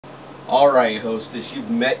Alright, hostess, you've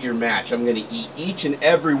met your match. I'm going to eat each and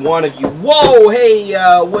every one of you. Whoa! Hey,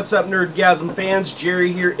 what's up, Nerdgasm fans?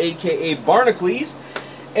 Jerry here, aka Barnacles.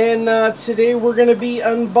 And today we're going to be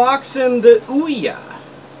unboxing the Ouya.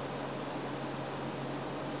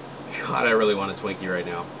 God, I really want a Twinkie right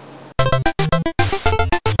now.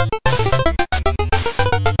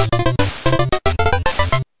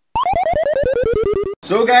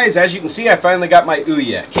 So guys, as you can see, I finally got my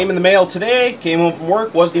Ouya. Came in the mail today, came home from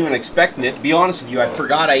work, wasn't even expecting it. To be honest with you, I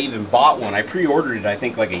forgot I even bought one. I pre-ordered it, I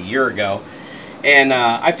think, like a year ago. And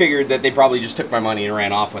I figured that they probably just took my money and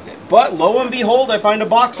ran off with it. But lo and behold, I find a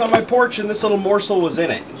box on my porch and this little morsel was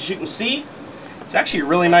in it. As you can see, it's actually a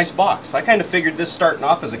really nice box. I kind of figured this starting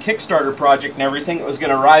off as a Kickstarter project and everything, it was going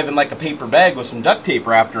to arrive in like a paper bag with some duct tape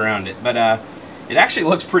wrapped around it. But it actually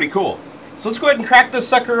looks pretty cool. So let's go ahead and crack this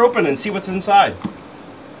sucker open and see what's inside.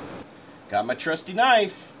 Got my trusty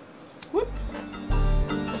knife. Whoop.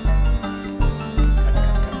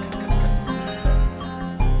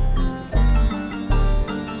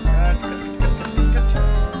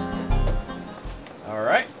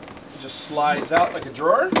 Alright, just slides out like a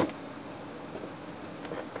drawer.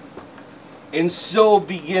 And so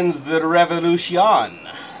begins the revolution.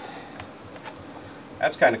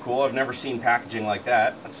 That's kind of cool. I've never seen packaging like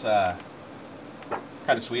that. That's kind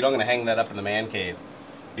of sweet. I'm going to hang that up in the man cave,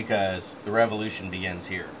 because the revolution begins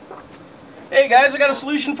here. Hey guys, I got a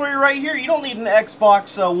solution for you right here. You don't need an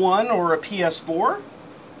Xbox One or a PS4.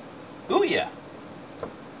 Ouya.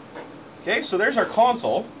 Okay, so there's our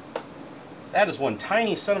console. That is one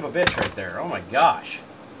tiny son of a bitch right there. Oh my gosh.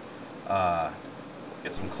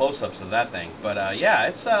 Get some close-ups of that thing. But yeah,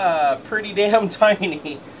 it's pretty damn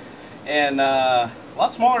tiny. And a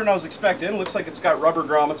lot smaller than I was expecting. Looks like it's got rubber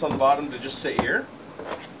grommets on the bottom to just sit here.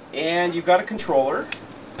 And you've got a controller.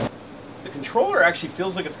 The controller actually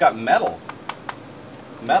feels like it's got metal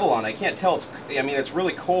on it. I can't tell. It's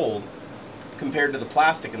really cold compared to the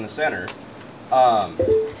plastic in the center.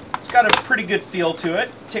 It's got a pretty good feel to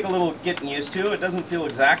it. Take a little getting used to. It doesn't feel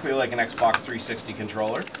exactly like an Xbox 360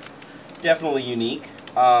 controller. Definitely unique.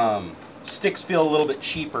 Sticks feel a little bit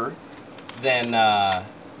cheaper than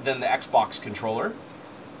the Xbox controller,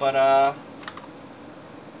 but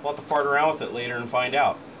we'll have to fart around with it later and find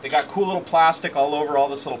out. They got cool little plastic all over, all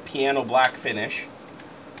this little piano black finish.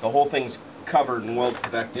 The whole thing's covered and well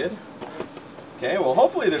protected. Okay, well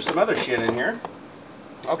hopefully there's some other shit in here.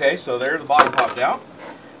 Okay, so there, the bottom popped out.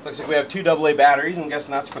 Looks like we have two AA batteries. I'm guessing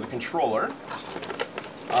that's for the controller.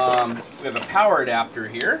 We have a power adapter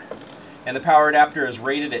here. And the power adapter is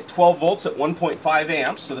rated at 12 volts at 1.5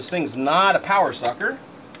 amps. So this thing's not a power sucker.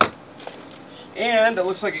 And it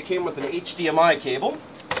looks like it came with an HDMI cable.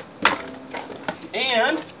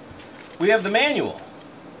 And we have the manual.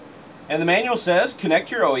 And the manual says,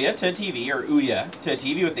 connect your Ouya to a TV, or Ouya to a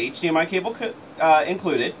TV with the HDMI cable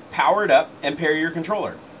included, power it up, and pair your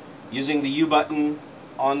controller using the U button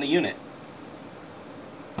on the unit.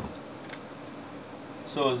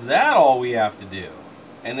 So is that all we have to do?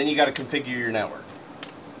 And then you got to configure your network.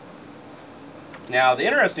 Now the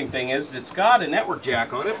interesting thing is it's got a network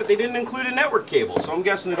jack on it, but they didn't include a network cable. So I'm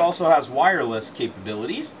guessing it also has wireless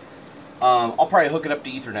capabilities. I'll probably hook it up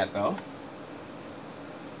to Ethernet though.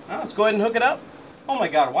 Let's go ahead and hook it up. Oh my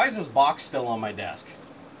god, why is this box still on my desk?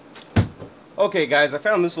 Okay guys, I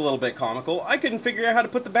found this a little bit comical. I couldn't figure out how to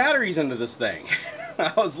put the batteries into this thing.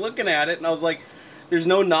 I was looking at it and I was like, there's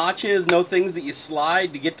no notches, no things that you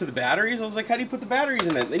slide to get to the batteries. I was like, how do you put the batteries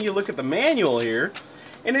in it? And then you look at the manual here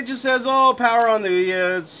and it just says, oh, power on the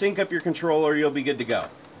Ouya, sync up your controller, you'll be good to go.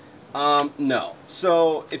 No.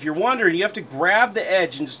 So if you're wondering, you have to grab the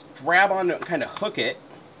edge and just grab onto it and kind of hook it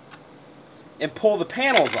and pull the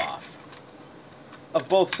panels off of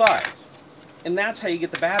both sides. And that's how you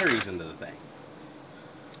get the batteries into the thing.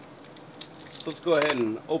 So let's go ahead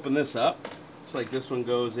and open this up. Looks like this one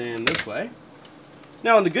goes in this way.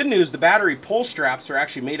 Now, in the good news, the battery pull straps are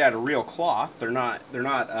actually made out of real cloth. They're not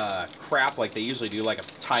crap like they usually do, like a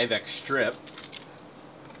Tyvek strip.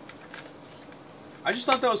 I just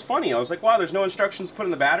thought that was funny. I was like, wow, there's no instructions to put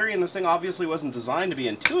in the battery, and this thing obviously wasn't designed to be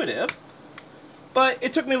intuitive. But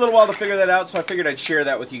it took me a little while to figure that out, so I figured I'd share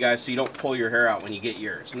that with you guys so you don't pull your hair out when you get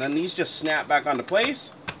yours. And then these just snap back onto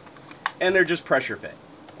place, and they're just pressure fit.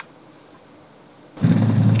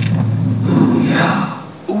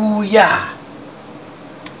 Ouya! Ouya!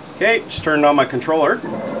 Okay, just turned on my controller.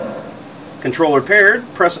 Controller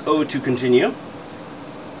paired, press O to continue.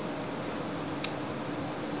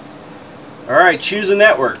 Alright, choose a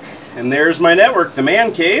network. And there's my network, the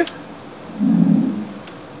man cave.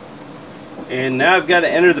 And now I've got to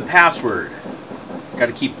enter the password. Got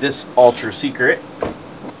to keep this ultra secret.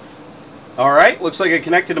 Alright, looks like it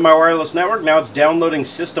connected to my wireless network. Now it's downloading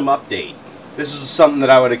system update. This is something that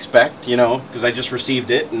I would expect, you know, because I just received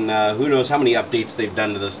it, and who knows how many updates they've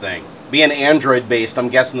done to this thing. Being Android-based, I'm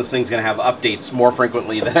guessing this thing's going to have updates more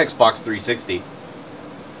frequently than Xbox 360.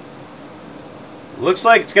 Looks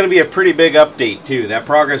like it's going to be a pretty big update, too. That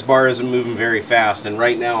progress bar isn't moving very fast, and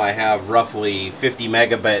right now I have roughly 50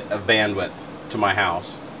 megabit of bandwidth to my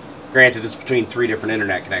house. Granted, it's between 3 different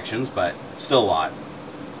internet connections, but still a lot.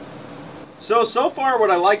 So far what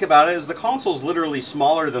I like about it is the console's literally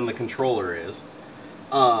smaller than the controller is.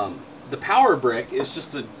 The power brick is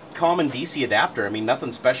just a common DC adapter. I mean,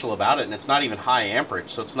 nothing special about it, and it's not even high amperage,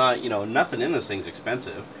 so it's not, you know, nothing in this thing's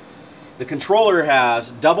expensive. The controller has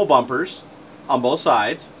double bumpers on both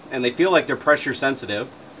sides, and they feel like they're pressure sensitive.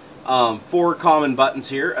 4 common buttons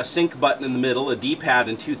here, a sync button in the middle, a D-pad,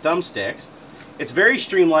 and 2 thumbsticks. It's very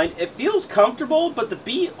streamlined. It feels comfortable, but to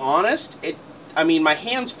be honest, I mean, my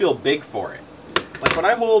hands feel big for it. Like when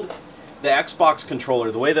I hold the Xbox controller,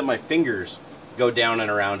 the way that my fingers go down and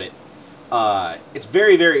around it, it's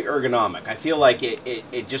very, very ergonomic. I feel like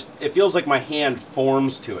it feels like my hand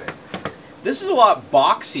forms to it. This is a lot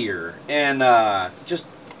boxier and just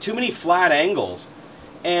too many flat angles.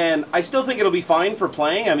 And I still think it'll be fine for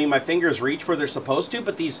playing. I mean, my fingers reach where they're supposed to,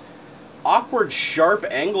 but these awkward, sharp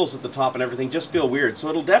angles at the top and everything just feel weird. So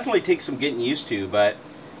it'll definitely take some getting used to, but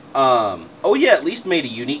Ouya at least made a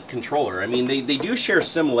unique controller. I mean, they do share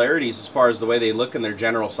similarities as far as the way they look and their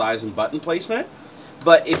general size and button placement,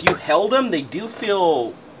 but if you held them, they do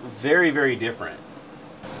feel very, very different.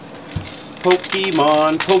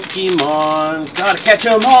 Pokemon, Pokemon, gotta catch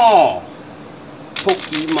 'em all!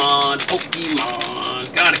 Pokemon,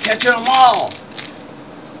 Pokemon, gotta catch 'em all!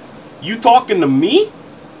 You talking to me?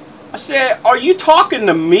 I said, are you talking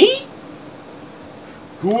to me?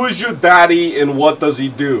 Who is your daddy and what does he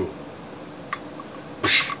do?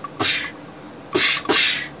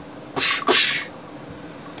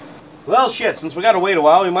 Well, shit, since we gotta wait a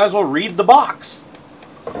while, we might as well read the box.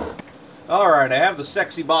 Alright, I have the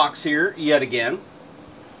sexy box here, yet again.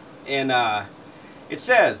 And, it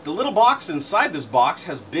says, the little box inside this box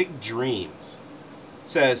has big dreams.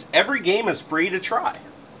 It says, every game is free to try.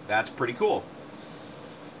 That's pretty cool.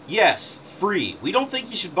 Yes, free. We don't think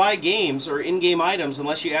you should buy games or in-game items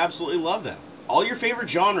unless you absolutely love them. All your favorite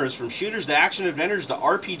genres, from shooters to action-adventures to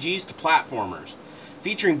RPGs to platformers.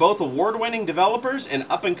 Featuring both award-winning developers and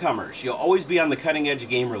up-and-comers. You'll always be on the cutting edge of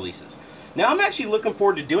game releases. Now, I'm actually looking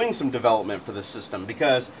forward to doing some development for this system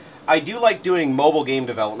because I do like doing mobile game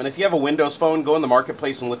development. If you have a Windows phone, go in the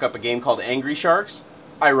marketplace and look up a game called Angry Sharks.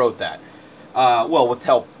 I wrote that. Well, with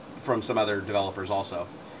help from some other developers also.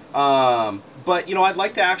 But, you know, I'd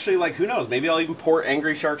like to actually, like, who knows, maybe I'll even port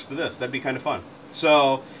Angry Sharks to this. That'd be kind of fun.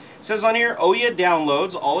 So, it says on here, Ouya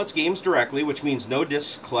downloads all its games directly, which means no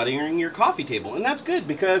discs cluttering your coffee table. And that's good,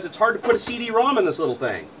 because it's hard to put a CD-ROM in this little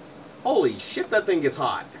thing. Holy shit, that thing gets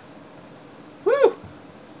hot. Woo!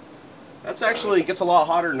 That's actually gets a lot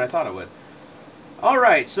hotter than I thought it would.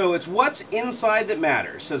 Alright, so it's what's inside that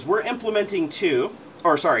matters. It says we're implementing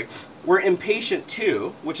we're impatient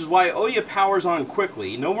too, which is why Ouya powers on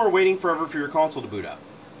quickly. No more waiting forever for your console to boot up.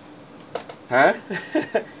 Huh?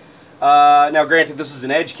 Now granted, this is an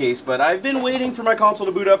edge case, but I've been waiting for my console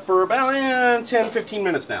to boot up for about 10-15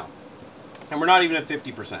 minutes now. And we're not even at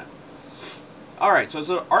 50%. Alright,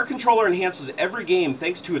 so our controller enhances every game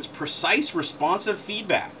thanks to its precise, responsive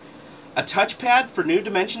feedback. A touchpad for new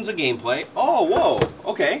dimensions of gameplay. Oh, whoa.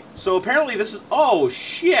 Okay. So apparently this is... Oh,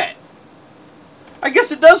 shit. I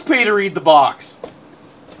guess it does pay to read the box.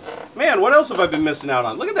 Man, what else have I been missing out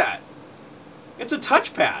on? Look at that. It's a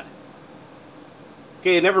touchpad.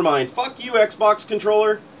 Okay, never mind. Fuck you, Xbox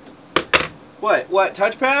controller. What? What?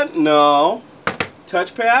 Touchpad? No.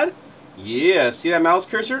 Touchpad? Yeah. See that mouse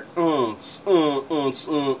cursor? No,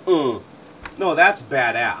 that's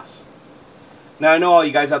badass. Now, I know all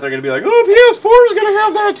you guys out there are going to be like, oh, PS4 is going to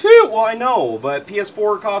have that too. Well, I know, but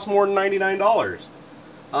PS4 costs more than $99.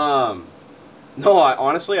 No,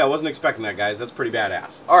 honestly, I wasn't expecting that, guys. That's pretty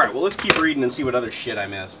badass. All right, well, let's keep reading and see what other shit I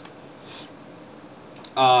missed.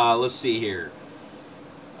 Let's see here.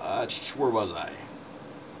 Where was I?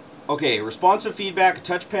 Okay, responsive feedback, a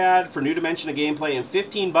touchpad for new dimension of gameplay, and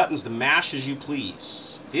 15 buttons to mash as you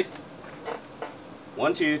please.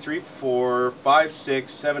 1, 2, 3, 4, 5,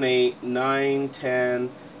 6, 7, 8, 9, 10,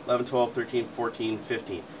 11, 12, 13, 14,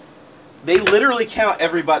 15. They literally count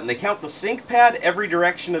every button. They count the sync pad, every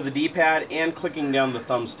direction of the D-pad, and clicking down the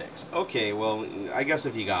thumbsticks. Okay, well, I guess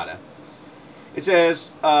if you gotta. It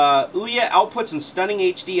says, Ouya outputs in stunning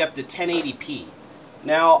HD up to 1080p.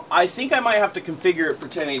 Now, I think I might have to configure it for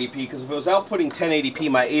 1080p, because if it was outputting 1080p,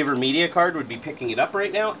 my AverMedia card would be picking it up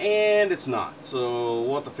right now, and it's not. So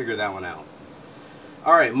we'll have to figure that one out.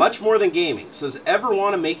 Alright, much more than gaming. It says, ever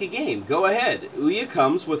want to make a game? Go ahead. Ouya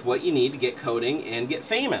comes with what you need to get coding and get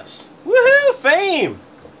famous. Woohoo! Fame!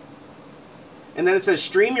 And then it says,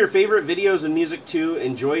 stream your favorite videos and music too.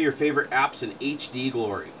 Enjoy your favorite apps in HD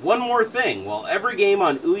glory. One more thing. While every game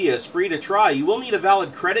on Ouya is free to try, you will need a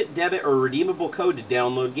valid credit, debit, or redeemable code to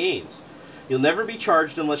download games. You'll never be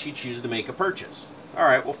charged unless you choose to make a purchase.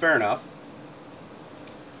 Alright, well, fair enough.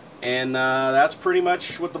 And that's pretty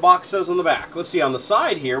much what the box says on the back. Let's see, on the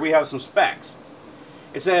side here, we have some specs.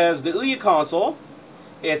 It says, the Ouya console.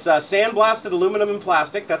 It's sandblasted aluminum and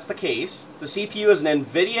plastic. That's the case. The CPU is an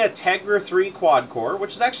NVIDIA Tegra 3 quad-core,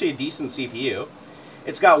 which is actually a decent CPU.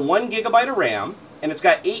 It's got 1 GB of RAM, and it's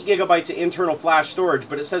got 8 GB of internal flash storage,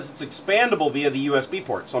 but it says it's expandable via the USB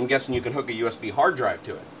port, so I'm guessing you can hook a USB hard drive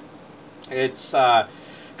to it. It's got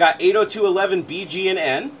 802.11b, and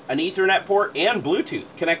N, an Ethernet port, and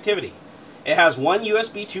Bluetooth connectivity. It has one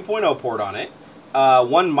USB 2.0 port on it,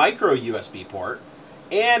 one micro USB port,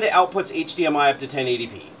 and it outputs HDMI up to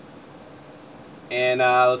 1080p. And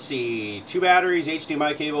let's see, 2 batteries,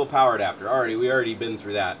 HDMI cable, power adapter. We already been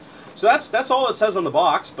through that. So that's all it says on the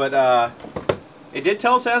box, but it did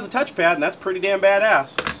tell us it has a touchpad, and that's pretty damn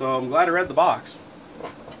badass. So I'm glad I read the box.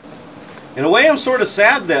 In a way, I'm sort of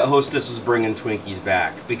sad that Hostess is bringing Twinkies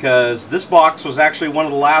back, because this box was actually one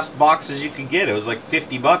of the last boxes you could get. It was like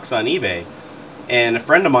 50 bucks on eBay. And a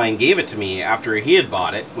friend of mine gave it to me after he had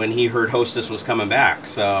bought it when he heard Hostess was coming back.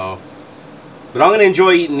 So, but I'm going to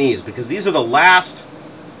enjoy eating these, because these are the last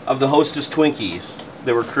of the Hostess Twinkies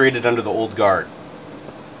that were created under the old guard.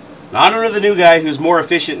 Not under the new guy who's more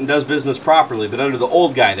efficient and does business properly, but under the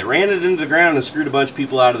old guy that ran it into the ground and screwed a bunch of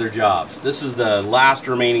people out of their jobs. This is the last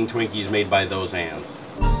remaining Twinkies made by those hands.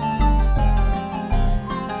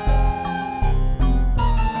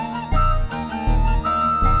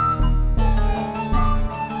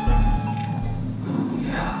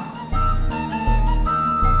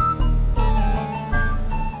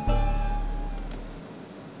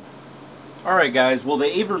 Alright guys, well the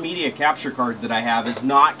AverMedia capture card that I have is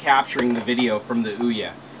not capturing the video from the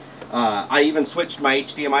Ouya. I even switched my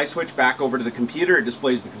HDMI switch back over to the computer. It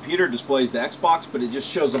displays the computer, displays the Xbox, but it just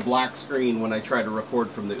shows a black screen when I try to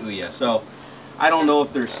record from the Ouya. So I don't know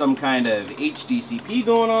if there's some kind of HDCP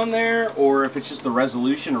going on there, or if it's just the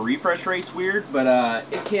resolution or refresh rate's weird, but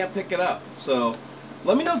it can't pick it up. So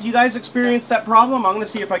let me know if you guys experience that problem. I'm going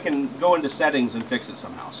to see if I can go into settings and fix it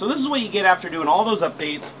somehow. So this is what you get after doing all those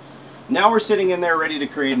updates. Now we're sitting in there ready to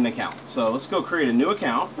create an account. So let's go create a new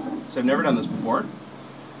account, because I've never done this before.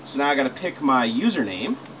 So now I got to pick my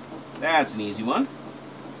username. That's an easy one.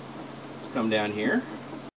 Let's come down here.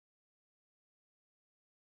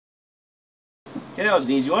 Okay, that was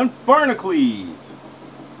an easy one. Barnacles.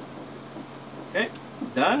 Okay,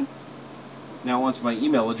 done. Now it wants my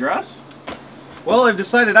email address. Well, I've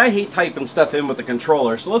decided I hate typing stuff in with the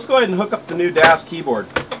controller, so let's go ahead and hook up the new DAS keyboard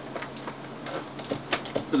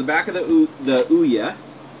to the back of the Ouya.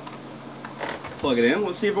 Plug it in.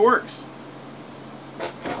 Let's see if it works.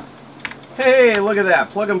 Hey, look at that.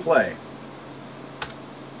 Plug and play.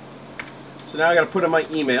 So now I got to put in my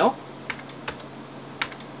email.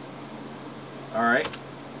 Alright.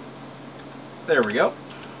 There we go.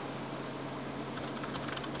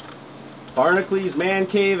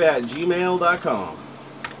 barnaclesmancave@gmail.com.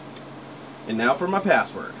 And now for my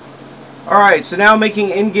password. Alright, so now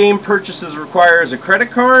making in-game purchases requires a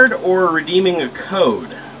credit card or redeeming a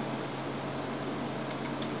code.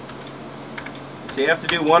 So you have to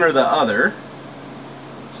do one or the other.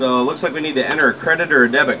 So it looks like we need to enter a credit or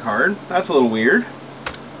a debit card. That's a little weird.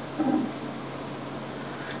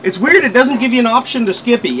 It's weird it doesn't give you an option to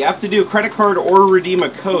skip it. You have to do a credit card or redeem a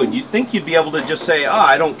code. You'd think you'd be able to just say,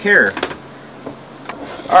 I don't care.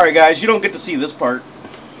 Alright guys, you don't get to see this part.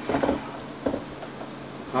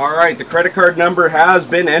 Alright, the credit card number has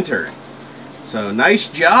been entered. So, nice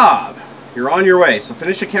job. You're on your way. So,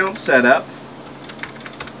 finish account setup.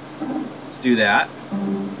 Let's do that.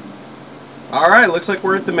 Alright, looks like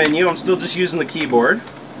we're at the menu. I'm still just using the keyboard.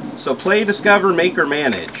 So, play, discover, make, or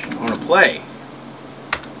manage. I want to play.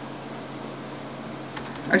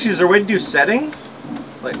 Actually, is there a way to do settings?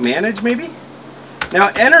 Like manage, maybe?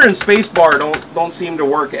 Now, enter and spacebar don't seem to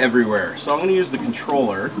work everywhere. So, I'm going to use the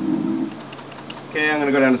controller. Okay, I'm going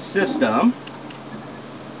to go down to System,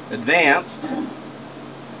 Advanced.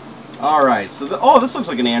 Alright, so oh, this looks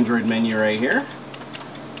like an Android menu right here.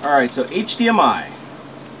 Alright, so HDMI.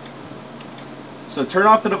 So turn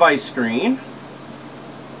off the device screen.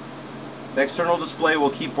 The external display will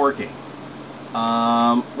keep working.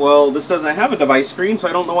 Well, this doesn't have a device screen, so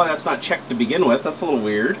I don't know why that's not checked to begin with. That's a little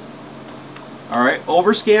weird. Alright,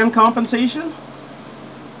 overscan compensation?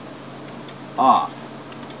 Off.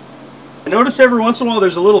 I notice every once in a while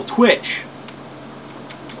there's a little twitch.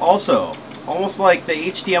 Also, almost like the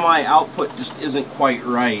HDMI output just isn't quite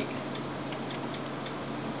right.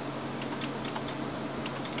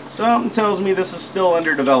 Something tells me this is still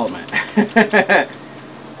under development.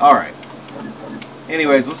 Alright.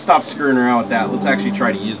 Anyways, let's stop screwing around with that. Let's actually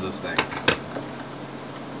try to use this thing.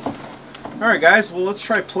 Alright guys, well let's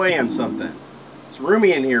try playing something. It's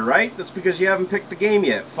roomy in here, right? That's because you haven't picked a game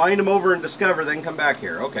yet. Find them over and discover, then come back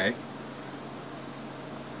here. Okay.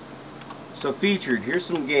 So featured, here's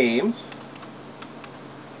some games.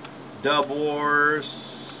 Dub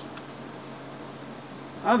Wars.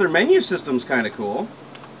 Oh, their menu system's kind of cool.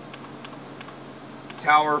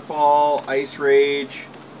 Towerfall, Ice Rage,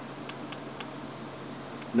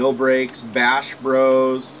 No Brakes, Bash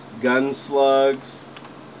Bros, Gunslugs.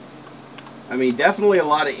 I mean, definitely a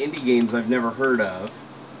lot of indie games I've never heard of.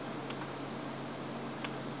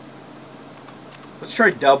 Let's try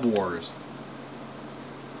Dub Wars.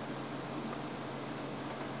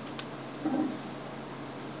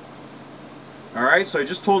 Alright, so I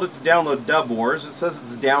just told it to download Dub Wars. It says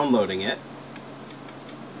it's downloading it.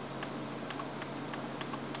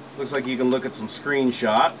 Looks like you can look at some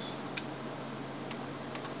screenshots.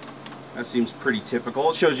 That seems pretty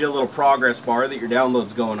typical. It shows you a little progress bar that your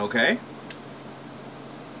download's going okay.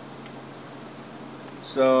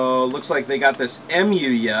 So, looks like they got this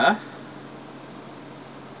Ouya.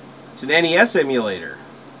 It's an NES emulator.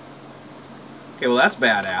 Okay, well that's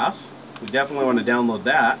badass. We definitely want to download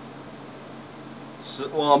that. So,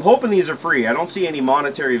 well, I'm hoping these are free. I don't see any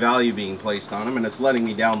monetary value being placed on them, and it's letting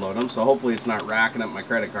me download them, so hopefully it's not racking up my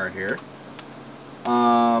credit card here.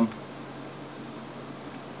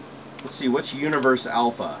 Let's see, what's Universe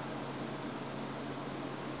Alpha?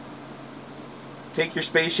 Take your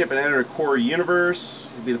spaceship and enter a core universe.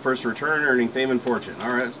 You'll be the first to return, earning fame and fortune.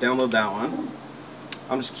 Alright, let's download that one.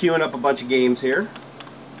 I'm just queuing up a bunch of games here.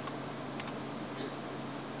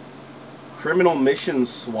 Criminal Mission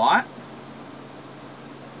SWAT.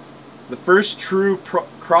 The first true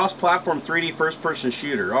cross-platform 3D first-person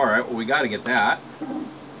shooter. Alright, well we gotta get that.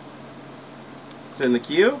 It's in the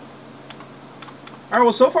queue. Alright,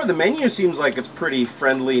 well so far the menu seems like it's pretty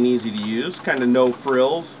friendly and easy to use. Kind of no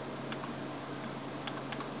frills.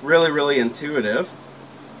 Really, really intuitive.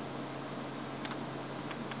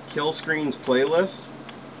 Kill Screens playlist.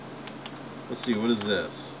 Let's see, what is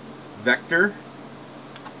this? Vector.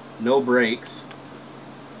 No Brakes.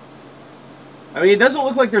 I mean, it doesn't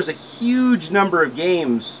look like there's a huge number of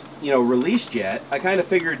games, you know, released yet. I kind of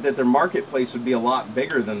figured that their marketplace would be a lot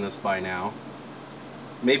bigger than this by now.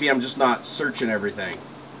 Maybe I'm just not searching everything.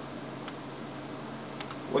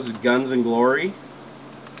 What's it, Guns and Glory?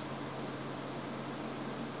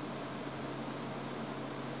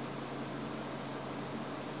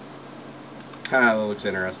 Ah, that looks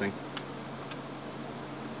interesting.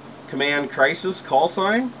 Command Crisis Call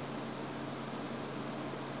Sign.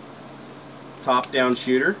 Top-down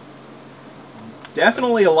shooter.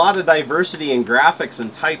 Definitely a lot of diversity in graphics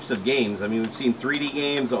and types of games. I mean, we've seen 3D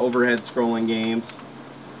games, overhead scrolling games.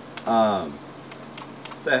 What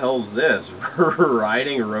the hell's this?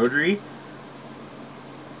 Riding a rotary?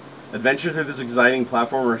 Adventure through this exciting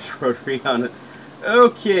platformer rotary on it.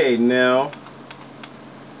 Okay, now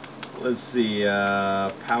let's see.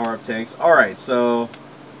 Power-up tanks. Alright, so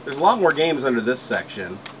there's a lot more games under this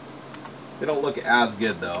section. They don't look as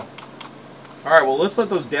good, though. Alright, well, let's let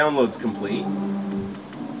those downloads complete.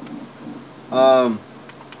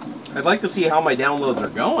 I'd like to see how my downloads are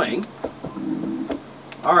going.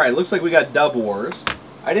 Alright, looks like we got Dub Wars.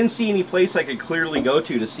 I didn't see any place I could clearly go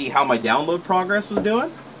to see how my download progress was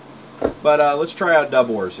doing. But let's try out Dub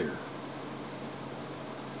Wars here.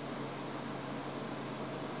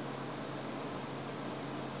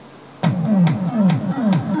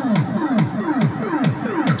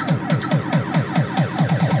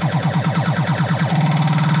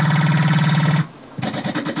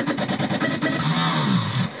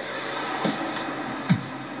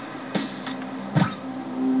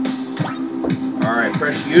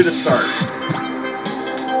 Press U to start.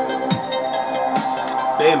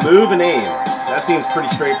 Okay, move and aim. That seems pretty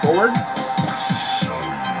straightforward.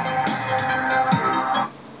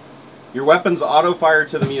 Your weapons auto-fire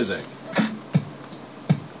to the music.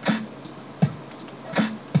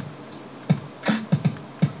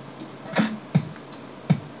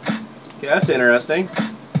 Okay, that's interesting.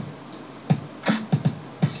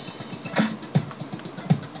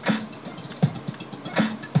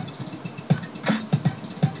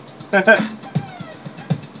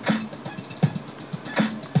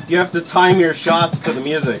 You have to time your shots to the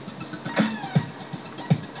music.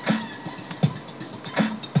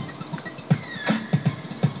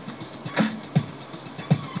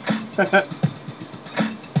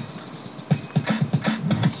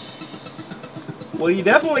 Well, you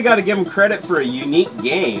definitely got to give them credit for a unique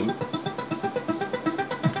game.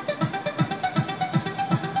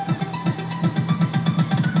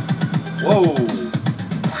 Whoa.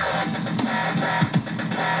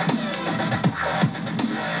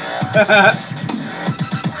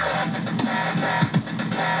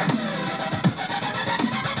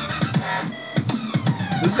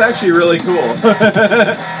 This is actually really cool.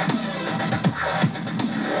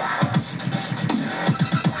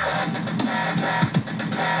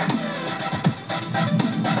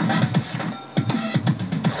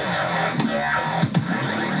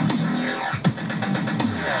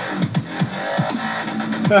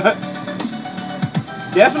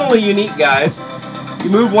 Definitely unique, guys. You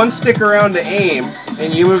move one stick around to aim,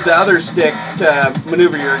 and you move the other stick to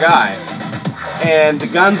maneuver your guy. And the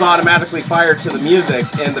guns automatically fire to the music,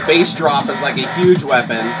 and the bass drop is like a huge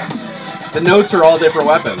weapon. The notes are all different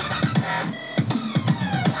weapons.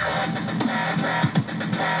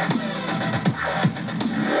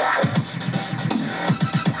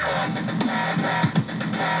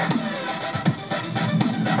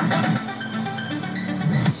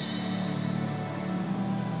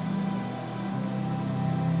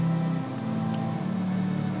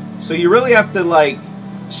 So you really have to like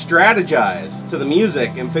strategize to the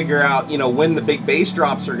music and figure out, you know, when the big bass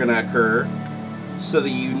drops are going to occur so that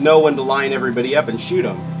you know when to line everybody up and shoot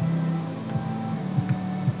them.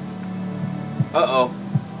 Uh-oh.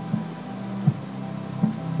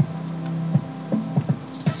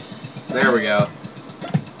 There we go.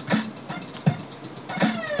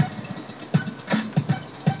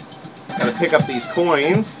 Gotta pick up these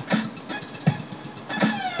coins.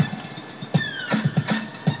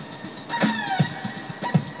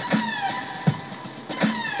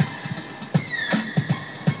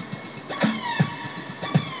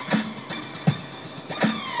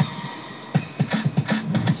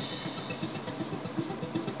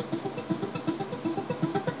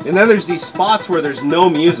 And then there's these spots where there's no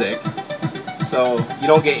music, so you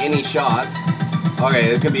don't get any shots. Okay,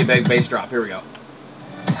 it's gonna be a big bass drop. Here we go.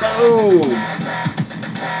 Boom!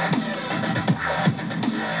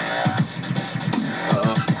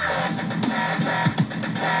 Uh-oh.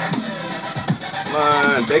 Come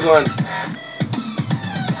on, big one.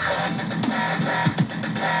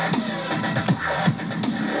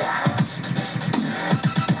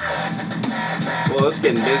 Well, it's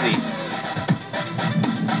getting busy.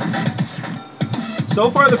 So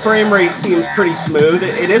far the frame rate seems pretty smooth.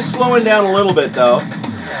 It is slowing down a little bit though.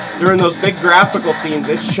 During those big graphical scenes,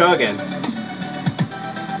 it's chugging.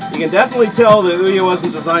 You can definitely tell that Ouya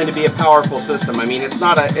wasn't designed to be a powerful system. I mean, it's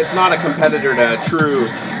not a competitor to a true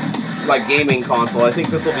like gaming console. I think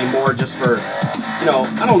this will be more just for, you know,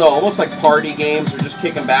 I don't know, almost like party games or just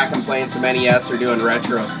kicking back and playing some NES or doing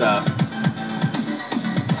retro stuff.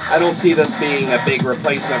 I don't see this being a big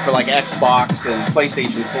replacement for like Xbox and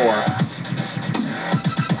PlayStation 4.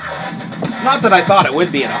 Not that I thought it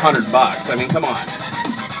would be at $100. I mean, come on.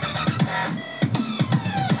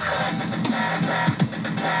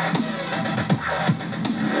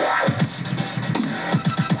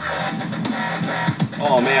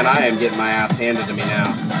 Oh man, I am getting my ass handed to me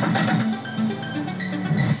now.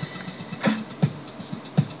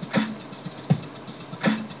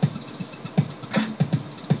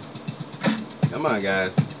 Come on,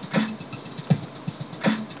 guys.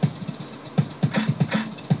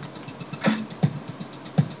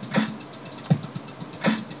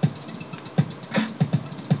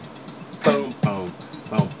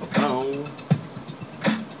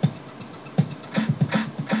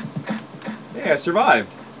 I survived.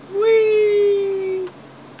 Whee!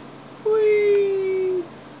 Whee!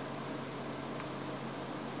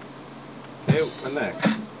 Okay, what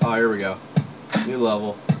next? Oh, here we go. New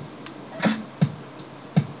level.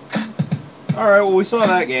 Alright, well, we saw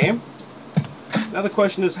that game. Now the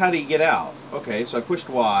question is, how do you get out? Okay, so I pushed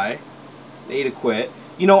Y. A to quit.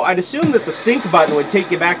 You know, I'd assume that the sync button would take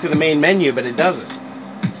you back to the main menu, but it doesn't.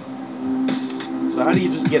 So how do you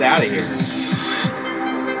just get out of here?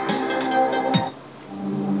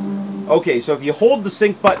 Okay, so if you hold the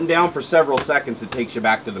sync button down for several seconds, it takes you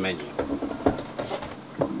back to the menu.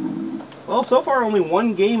 Well, so far only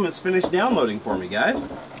one game has finished downloading for me, guys.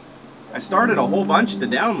 I started a whole bunch to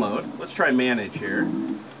download. Let's try manage here.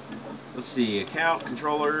 Let's see, account,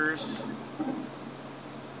 controllers,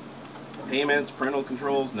 payments, parental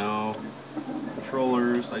controls, no.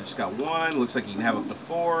 Controllers, I just got one. Looks like you can have up to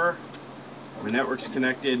 4. My network's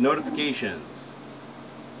connected. Notifications.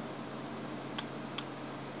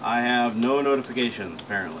 I have no notifications,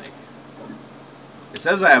 apparently. It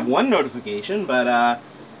says I have one notification, but a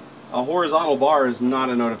horizontal bar is not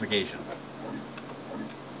a notification.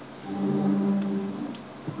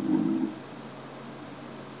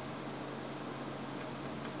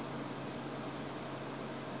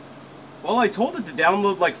 Well, I told it to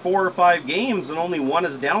download like 4 or 5 games, and only one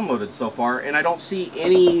is downloaded so far, and I don't see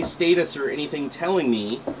any status or anything telling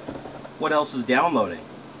me what else is downloading.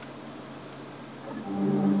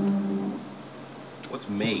 What's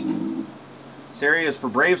make? This area is for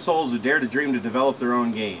brave souls who dare to dream to develop their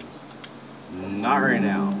own games. Not right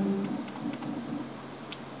now.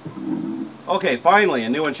 Okay, finally, a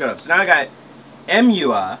new one showed up. So now I got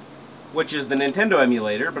Ouya, which is the Nintendo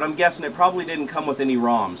emulator, but I'm guessing it probably didn't come with any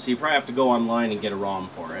ROMs, so you probably have to go online and get a ROM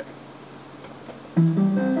for it.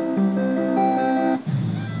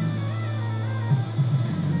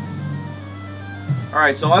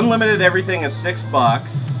 Alright, so unlimited everything is $6.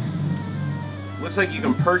 Looks like you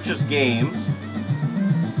can purchase games.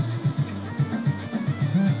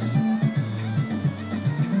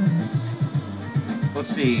 Let's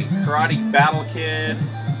see, Karate Battle Kid,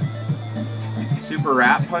 Super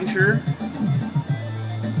Rat Puncher.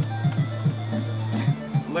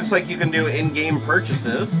 Looks like you can do in-game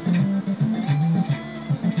purchases.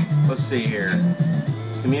 Let's see here.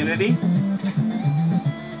 Community.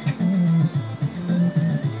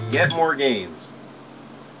 Get more games.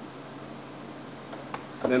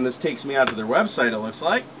 And then this takes me out to their website, it looks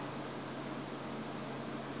like.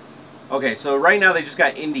 Okay, so right now they just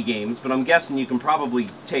got indie games, but I'm guessing you can probably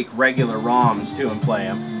take regular ROMs too and play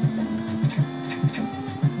them. So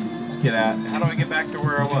let's get at, how do I get back to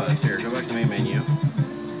where I was? Here, go back to main menu.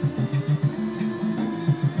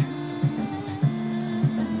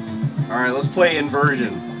 Alright, let's play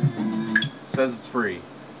Inversion. It says it's free.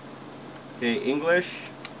 Okay, English.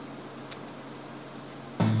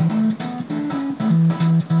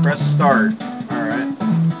 Press start. Alright.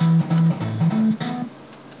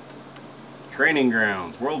 Training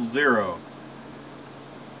Grounds, World 0.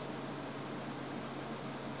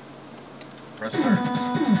 Press start.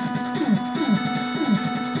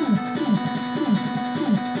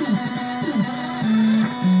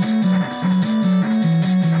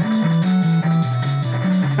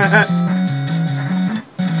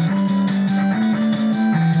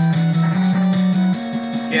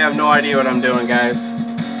 Okay, I have no idea what I'm doing, guys.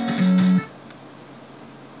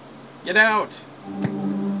 Get out!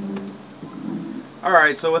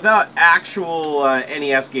 Alright, so without actual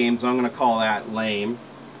NES games, I'm going to call that lame.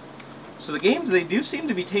 So the games, they do seem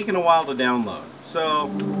to be taking a while to download. So,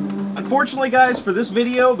 unfortunately guys, for this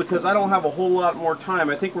video, because I don't have a whole lot more time,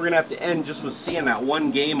 I think we're going to have to end just with seeing that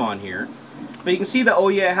one game on here. But you can see the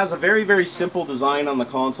Ouya has a very, very simple design on the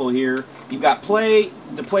console here. You've got play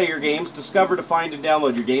to play your games, discover to find and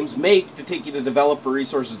download your games, make to take you to developer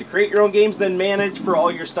resources to create your own games, then manage for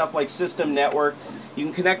all your stuff like system, network. You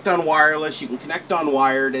can connect on wireless, you can connect on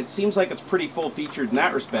wired. It seems like it's pretty full-featured in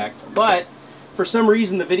that respect, but for some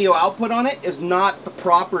reason the video output on it is not the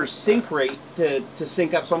proper sync rate to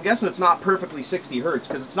sync up. So I'm guessing it's not perfectly 60 hertz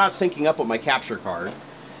because it's not syncing up with my capture card.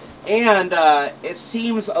 And it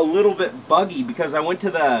seems a little bit buggy because I went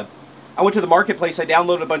to the marketplace, I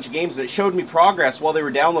downloaded a bunch of games and it showed me progress while they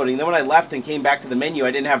were downloading. Then when I left and came back to the menu,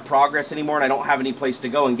 I didn't have progress anymore and I don't have any place to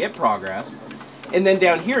go and get progress. And then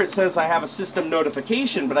down here it says I have a system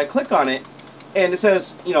notification, but I click on it and it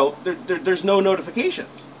says, you know, there's no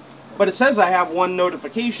notifications. But it says I have one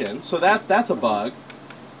notification, so that's a bug.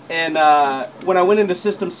 And when I went into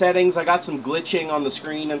system settings, I got some glitching on the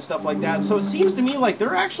screen and stuff like that. So it seems to me like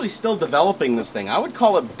they're actually still developing this thing. I would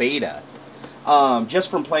call it beta, just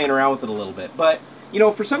from playing around with it a little bit. But, you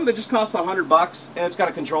know, for something that just costs $100 and it's got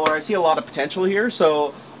a controller, I see a lot of potential here.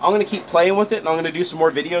 So I'm going to keep playing with it, and I'm going to do some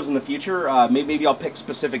more videos in the future. Maybe I'll pick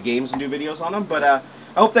specific games and do videos on them. But I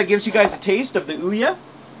hope that gives you guys a taste of the Ouya.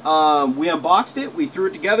 We unboxed it, we threw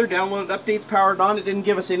it together, downloaded updates, powered on. It didn't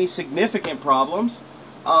give us any significant problems.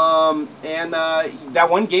 That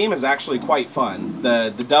one game is actually quite fun.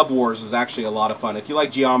 The Dub Wars is actually a lot of fun. If you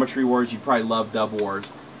like Geometry Wars, you'd probably love Dub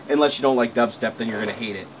Wars. Unless you don't like dubstep, then you're going to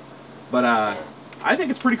hate it. But I think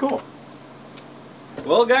it's pretty cool.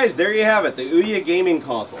 Well guys, there you have it, the Ouya gaming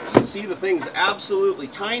console. You can see the thing's absolutely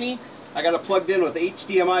tiny. I got it plugged in with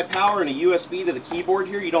HDMI power and a USB to the keyboard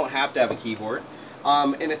here. You don't have to have a keyboard.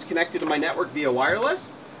 And it's connected to my network via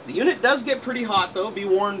wireless. The unit does get pretty hot though, be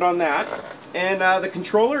warned on that. And the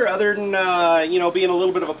controller, other than you know, being a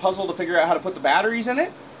little bit of a puzzle to figure out how to put the batteries in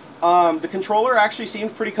it, the controller actually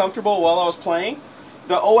seemed pretty comfortable while I was playing.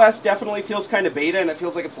 The OS definitely feels kind of beta, and it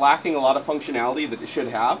feels like it's lacking a lot of functionality that it should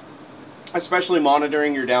have, especially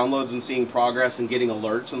monitoring your downloads and seeing progress and getting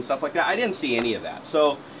alerts and stuff like that. I didn't see any of that.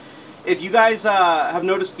 So if you guys have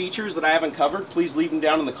noticed features that I haven't covered, please leave them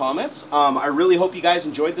down in the comments. I really hope you guys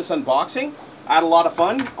enjoyed this unboxing. I had a lot of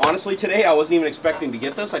fun. Honestly, today I wasn't even expecting to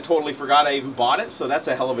get this. I totally forgot I even bought it, so that's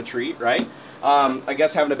a hell of a treat, right? I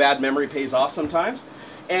guess having a bad memory pays off sometimes.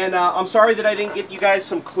 And I'm sorry that I didn't get you guys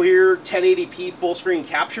some clear 1080p full screen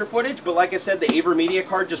capture footage, but like I said, the AverMedia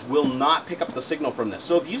card just will not pick up the signal from this.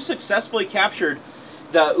 So if you've successfully captured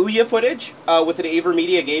the Ouya footage with an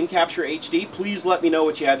AverMedia Game Capture HD, please let me know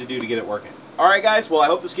what you had to do to get it working. Alright guys, well I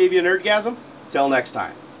hope this gave you a nerdgasm. Till next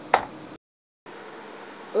time.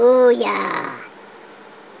 Ouya.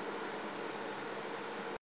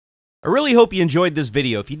 I really hope you enjoyed this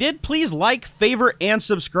video. If you did, please like, favor, and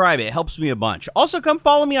subscribe. It helps me a bunch. Also, come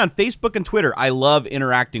follow me on Facebook and Twitter. I love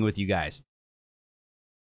interacting with you guys.